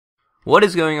What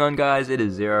is going on, guys? It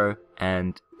is Zero,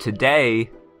 and today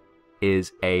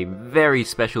is a very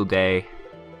special day.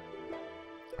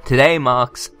 Today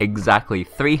marks exactly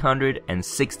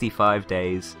 365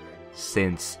 days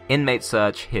since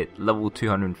InmateSearch hit level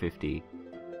 250.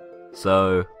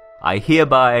 So I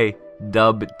hereby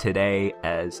dub today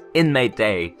as Inmate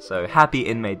Day. So happy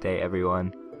Inmate Day,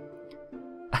 everyone.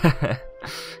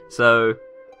 So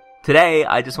today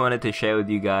I just wanted to share with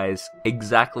you guys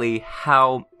exactly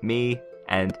how me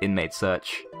and InmateSearch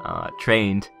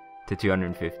trained to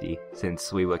 250,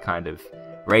 since we were kind of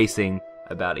racing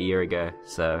about a year ago.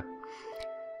 So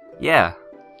yeah.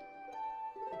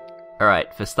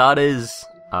 Alright, for starters,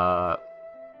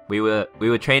 we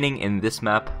were training in this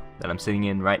map that I'm sitting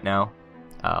in right now,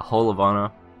 Hall of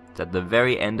Honor. It's at the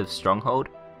very end of Stronghold.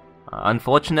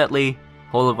 Unfortunately,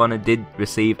 Hall of Honor did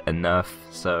receive a nerf,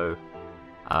 so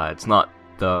it's not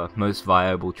the most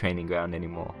viable training ground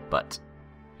anymore. But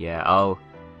yeah,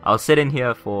 I'll sit in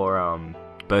here for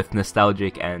both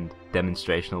nostalgic and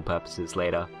demonstrational purposes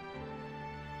later.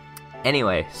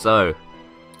 Anyway, so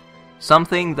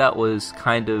something that was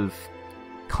kind of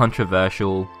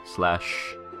controversial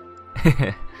slash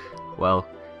well,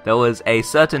 there was a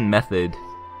certain method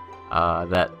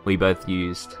that we both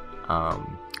used.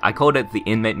 I called it the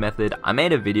inmate method. I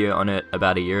made a video on it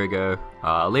about a year ago.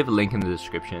 I'll leave a link in the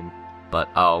description, but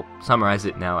I'll summarize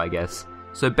it now, I guess.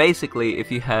 So basically,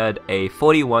 if you had a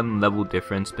 41 level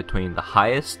difference between the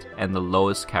highest and the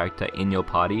lowest character in your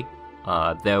party,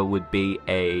 there would be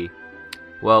a...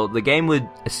 Well, the game would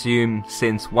assume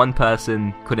since one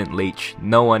person couldn't leech,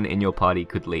 no one in your party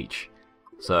could leech.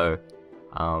 So,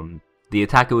 the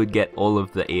attacker would get all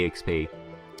of the EXP.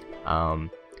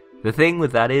 The thing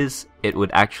with that is, it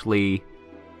would actually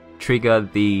trigger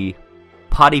the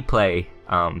party play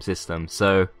system.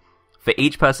 So, for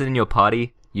each person in your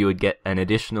party, you would get an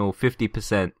additional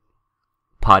 50%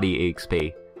 party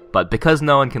EXP. But because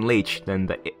no one can leech, then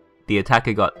the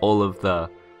attacker got all of the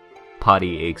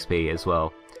party EXP as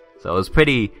well. So it was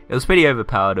pretty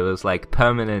overpowered. It was like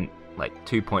permanent, like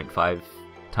 2.5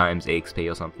 times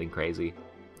EXP or something crazy.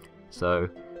 So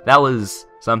that was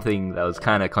something that was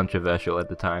kind of controversial at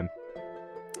the time.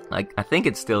 Like, I think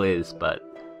it still is, but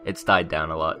it's died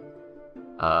down a lot.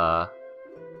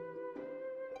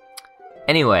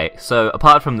 Anyway, so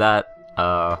apart from that,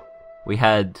 we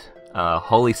had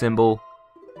Holy Symbol,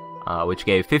 which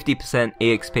gave 50%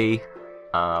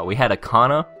 EXP. We had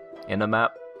Arcana in the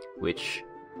map, which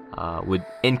would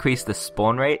increase the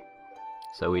spawn rate.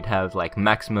 So we'd have like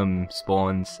maximum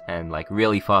spawns and like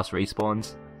really fast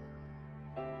respawns.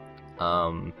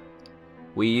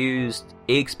 We used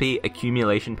EXP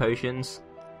accumulation potions,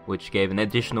 which gave an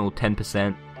additional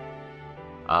 10%.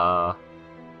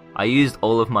 I used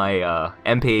all of my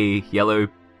MP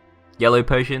yellow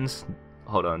potions.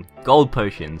 Hold on, gold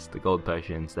potions. The gold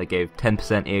potions that gave 10%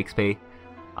 EXP.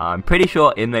 I'm pretty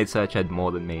sure InmateSearch had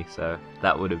more than me, so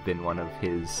that would have been one of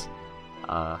his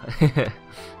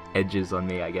edges on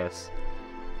me, I guess.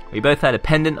 We both had a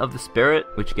Pendant of the Spirit,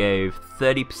 which gave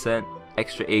 30%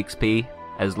 extra EXP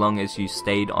as long as you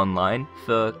stayed online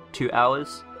for 2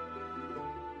 hours.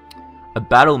 A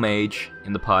Battle Mage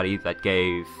in the party that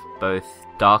gave both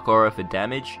Dark Aura for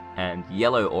damage and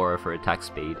Yellow Aura for attack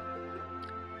speed.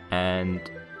 And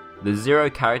the Zero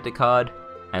character card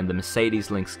and the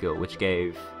Mercedes Link skill, which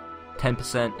gave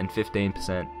 10% and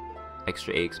 15%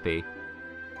 extra EXP,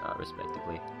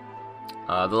 respectively.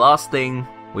 The last thing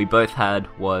we both had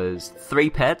was 3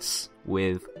 pets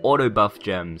with auto buff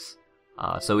gems,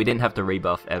 so we didn't have to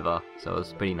rebuff ever, so it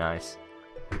was pretty nice.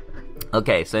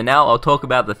 Okay, so now I'll talk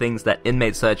about the things that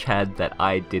InmateSearch had that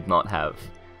I did not have.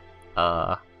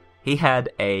 He had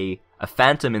a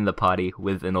Phantom in the party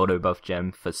with an auto buff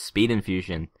gem for speed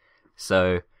infusion,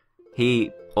 so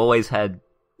he always had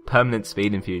permanent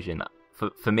speed infusion.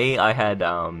 For me, I had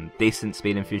decent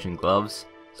speed infusion gloves,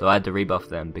 so I had to rebuff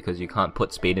them because you can't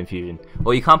put speed infusion,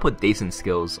 or you can't put decent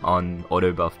skills on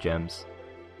auto buff gems.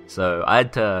 So I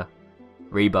had to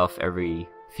rebuff every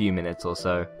few minutes or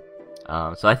so.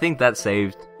 So I think that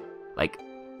saved, like,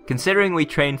 considering we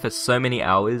trained for so many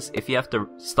hours, if you have to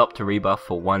stop to rebuff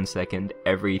for 1 second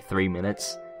every 3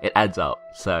 minutes, it adds up.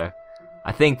 So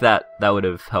I think that would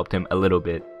have helped him a little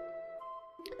bit.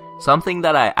 Something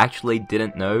that I actually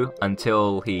didn't know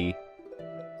until he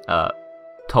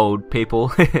told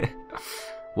people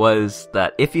was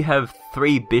that if you have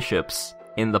 3 bishops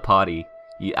in the party,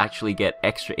 you actually get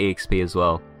extra EXP as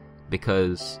well,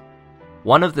 because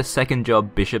one of the second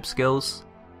job bishop skills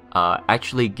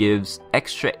actually gives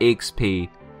extra EXP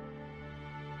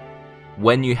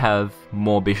when you have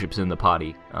more bishops in the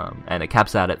party, and it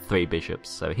caps out at 3 bishops.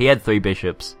 So he had 3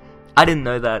 bishops, I didn't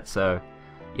know that, so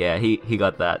yeah, he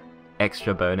got that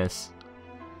extra bonus.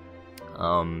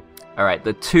 Alright,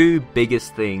 the two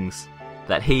biggest things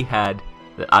that he had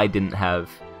that I didn't have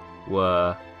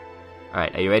were...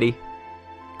 Alright, are you ready?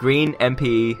 Green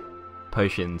MPE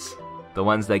potions, the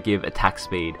ones that give attack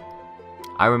speed.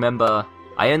 I remember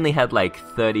I only had like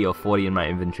 30 or 40 in my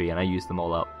inventory and I used them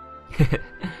all up.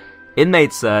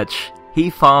 InmateSearch, he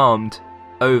farmed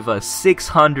over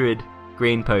 600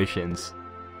 green potions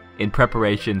in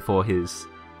preparation for his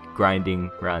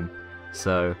grinding run.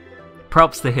 So,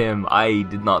 props to him. I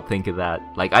did not think of that.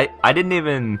 Like, I didn't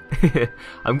even...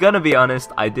 I'm gonna be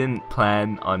honest, I didn't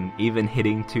plan on even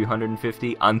hitting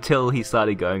 250 until he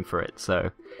started going for it.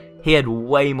 So, he had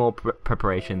way more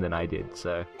preparation than I did.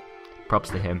 So, props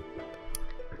to him.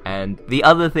 And the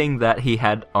other thing that he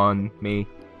had on me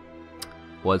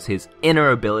was his inner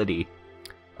ability.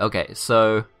 Okay,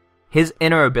 so his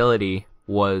inner ability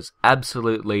was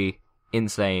absolutely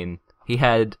insane. He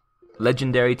had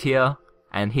legendary tier,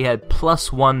 and he had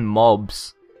 +1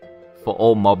 mobs for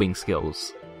all mobbing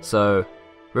skills. So,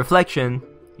 Reflection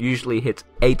usually hits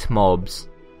 8 mobs.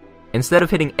 Instead of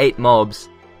hitting 8 mobs,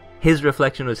 his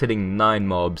Reflection was hitting 9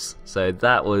 mobs. So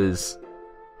that was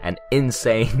an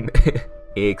insane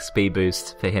EXP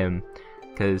boost for him.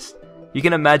 Because you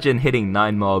can imagine hitting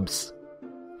 9 mobs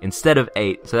instead of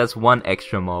 8, so that's 1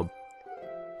 extra mob.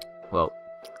 Well,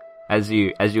 as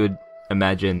you would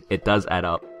imagine, it does add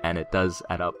up, and it does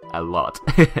add up a lot.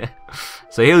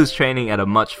 So he was training at a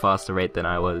much faster rate than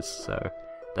I was, so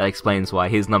that explains why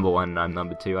he's number 1 and I'm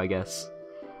number 2, I guess.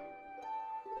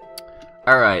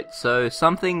 Alright, so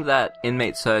something that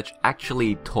InmateSearch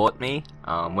actually taught me,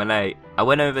 when I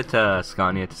went over to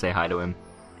Scania to say hi to him,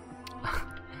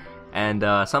 and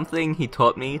something he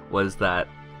taught me was that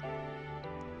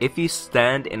if you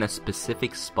stand in a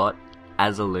specific spot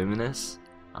as a Luminous,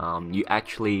 you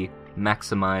actually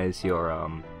maximize your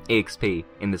EXP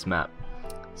in this map.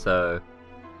 So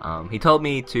he told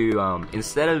me to,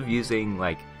 instead of using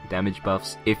like damage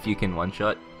buffs if you can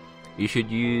one-shot, you should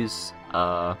use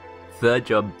third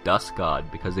job Dust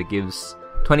Guard, because it gives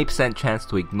 20% chance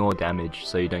to ignore damage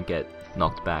so you don't get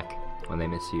knocked back when they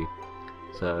miss you.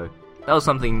 So that was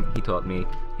something he taught me.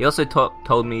 He also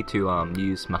told me to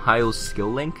use Mihail's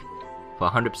skill link for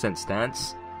 100%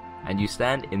 stance, and you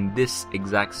stand in this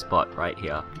exact spot right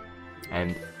here.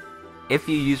 And if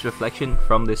you use Reflection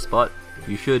from this spot,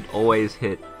 you should always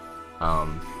hit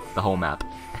the whole map.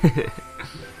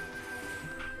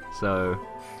 So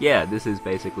yeah, this is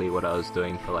basically what I was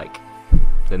doing for like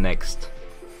the next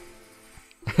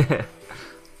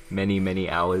many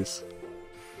hours.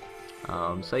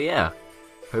 So yeah,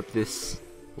 hope this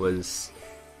was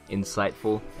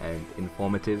insightful and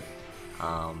informative.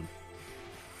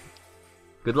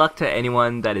 Good luck to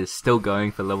anyone that is still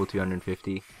going for level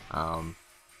 250.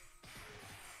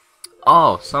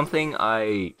 Oh, something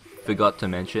I forgot to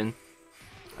mention.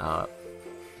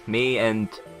 Me and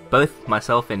both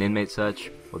myself and InmateSearch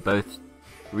were both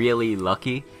really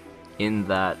lucky in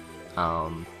that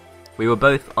we were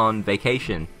both on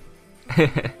vacation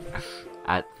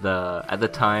at the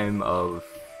time of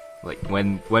like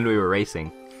when we were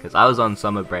racing, because I was on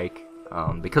summer break.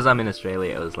 Because I'm in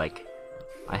Australia, it was like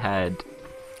I had,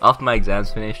 after my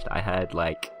exams finished, I had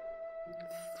like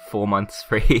 4 months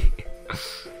free.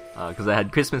 Because I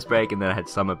had Christmas break and then I had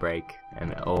summer break,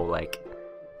 and all like,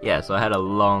 yeah, so I had a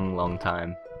long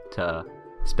time to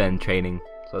spend training,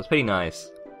 so it's pretty nice.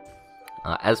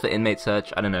 As for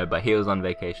InmateSearch, I don't know, but he was on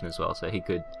vacation as well, so he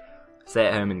could stay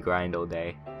at home and grind all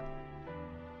day.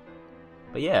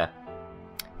 But yeah,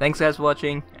 thanks guys for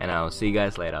watching, and I'll see you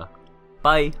guys later.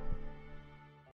 Bye!